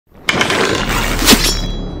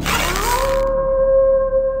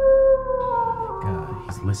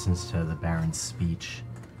listens to the Baron's speech,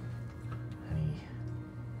 and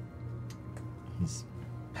he's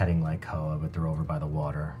petting Lycoa, but they're over by the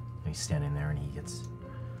water. And he's standing there, and he gets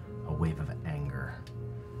a wave of anger.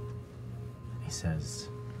 And he says,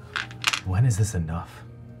 "When is this enough?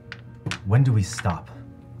 When do we stop?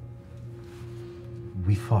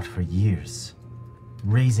 We fought for years,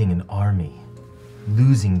 raising an army,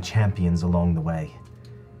 losing champions along the way.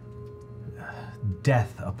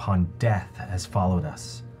 Death upon death has followed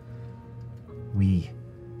us. We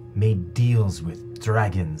made deals with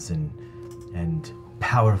dragons and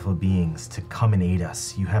powerful beings to come and aid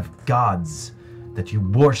us. You have gods that you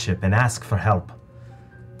worship and ask for help.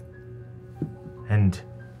 And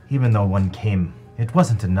even though one came, it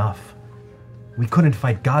wasn't enough. We couldn't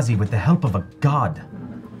fight Ghazi with the help of a god.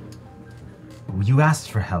 You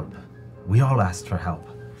asked for help. We all asked for help.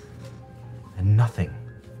 And nothing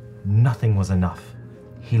was enough.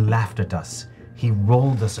 He laughed at us. He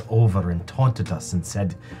rolled us over and taunted us and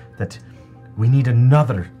said that we need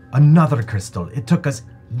another crystal. It took us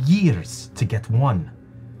years to get one.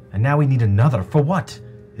 And now we need another. For what?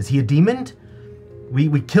 Is he a demon?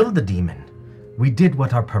 We killed the demon. We did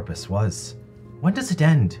what our purpose was. When does it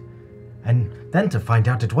end? And then to find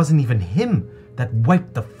out it wasn't even him that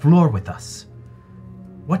wiped the floor with us.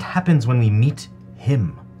 What happens when we meet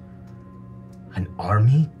him? An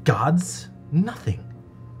army? Gods? Nothing.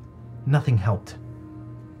 Nothing helped.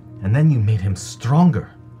 And then you made him stronger.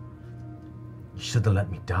 You should have let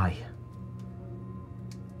me die.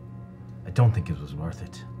 I don't think it was worth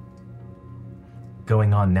it.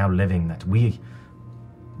 Going on now living that we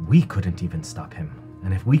couldn't even stop him.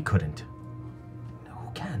 And if we couldn't,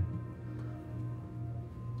 who can?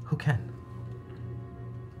 Who can?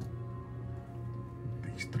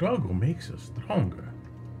 The struggle makes us stronger.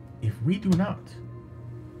 If we do not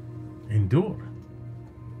endure,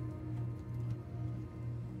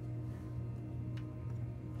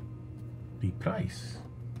 the price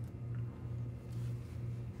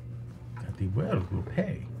that the world will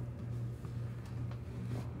pay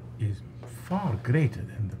is far greater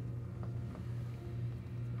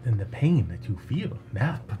than the pain that you feel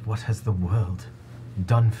now. But what has the world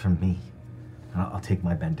done for me? I'll take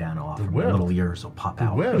my bandana off, and my world. little ears will pop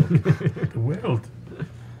out. The world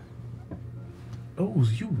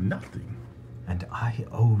owes you nothing. And I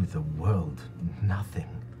owe the world nothing.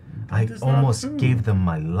 I That is not almost true. gave them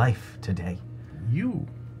my life today. You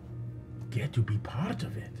get to be part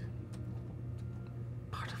of it.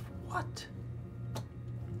 Part of what?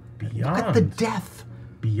 Beyond. Look at the death.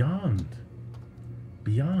 Beyond.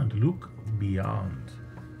 Beyond. Look beyond.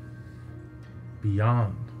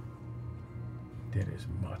 Beyond. There is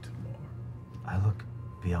much more. I look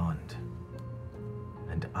beyond,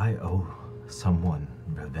 and I owe someone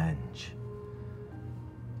revenge.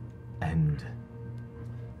 And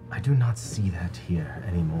I do not see that here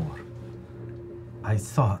anymore. I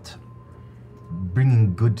thought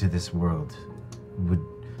bringing good to this world would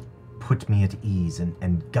put me at ease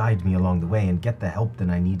and guide me along the way and get the help that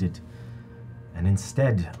I needed. And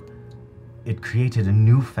instead, it created a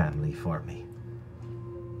new family for me.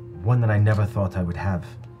 One that I never thought I would have.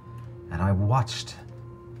 And I watched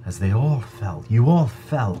as they all fell. You all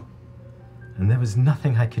fell. And there was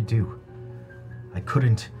nothing I could do. I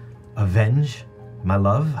couldn't avenge my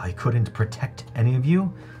love. I couldn't protect any of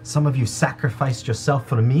you. Some of you sacrificed yourself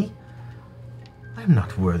for me. I am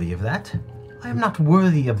not worthy of that. I am not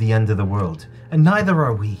worthy of the end of the world. And neither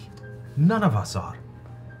are we. None of us are.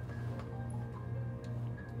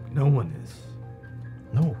 No one is.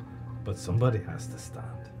 No. But somebody has to stand.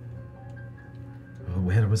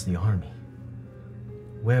 Where was the army?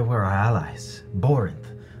 Where were our allies? Borinth?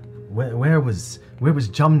 Where was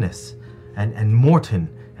Jumnus and Morton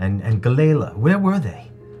and Galela? Where were they?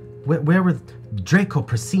 Where were Draco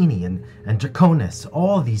Prasini and Draconis?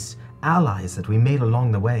 All these allies that we made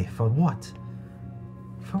along the way. For what?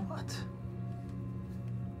 For what?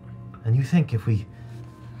 And you think if we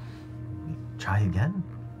try again,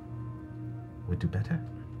 we'd do better?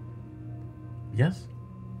 Yes?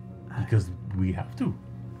 Because we have to.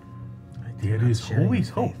 Do There not is share your always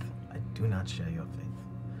faith. hope. I do not share your faith.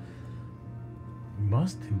 We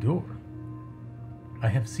must endure. I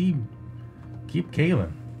have seen Keep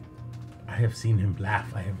Kalen. I have seen him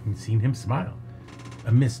laugh. I have seen him smile.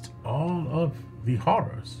 Amidst all of the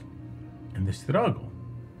horrors and the struggle,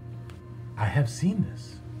 I have seen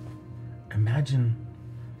this. Imagine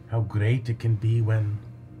how great it can be when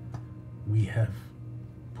we have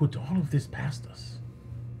put all of this past us.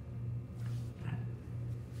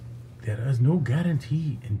 There is no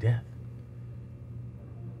guarantee in death.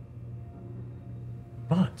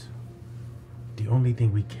 But the only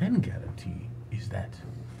thing we can guarantee is that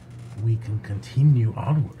we can continue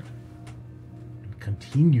onward and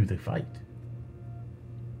continue the fight.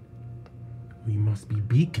 We must be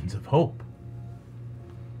beacons of hope.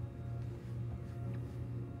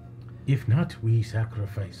 If not, we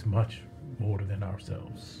sacrifice much more than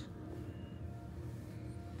ourselves.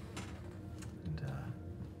 And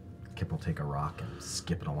Kip will take a rock and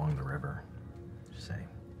skip it along the river. Just say,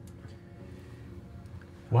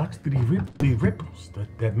 Watch the ripples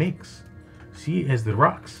that makes. See, as the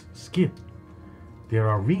rocks skip, there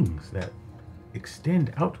are rings that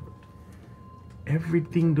extend outward.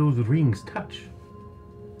 Everything those rings touch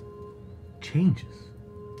changes.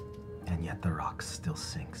 and yet the rock still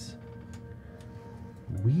sinks.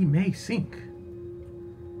 We may sink,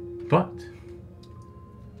 but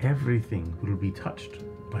everything will be touched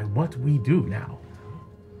by what we do now.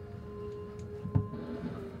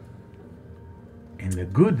 And the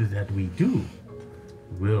good that we do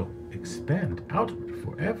will expand outward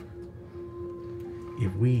forever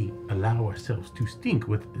if we allow ourselves to sink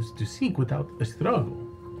without a struggle.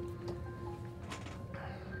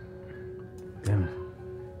 Then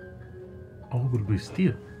all will be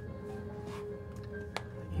still.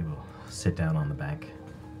 He will sit down on the bank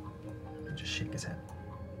and just shake his head.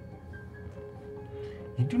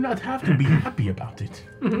 You do not have to be happy about it.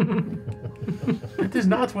 That is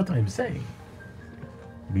not what I'm saying.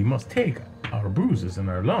 We must take our bruises and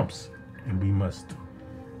our lumps, and we must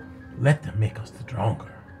let them make us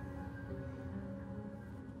stronger.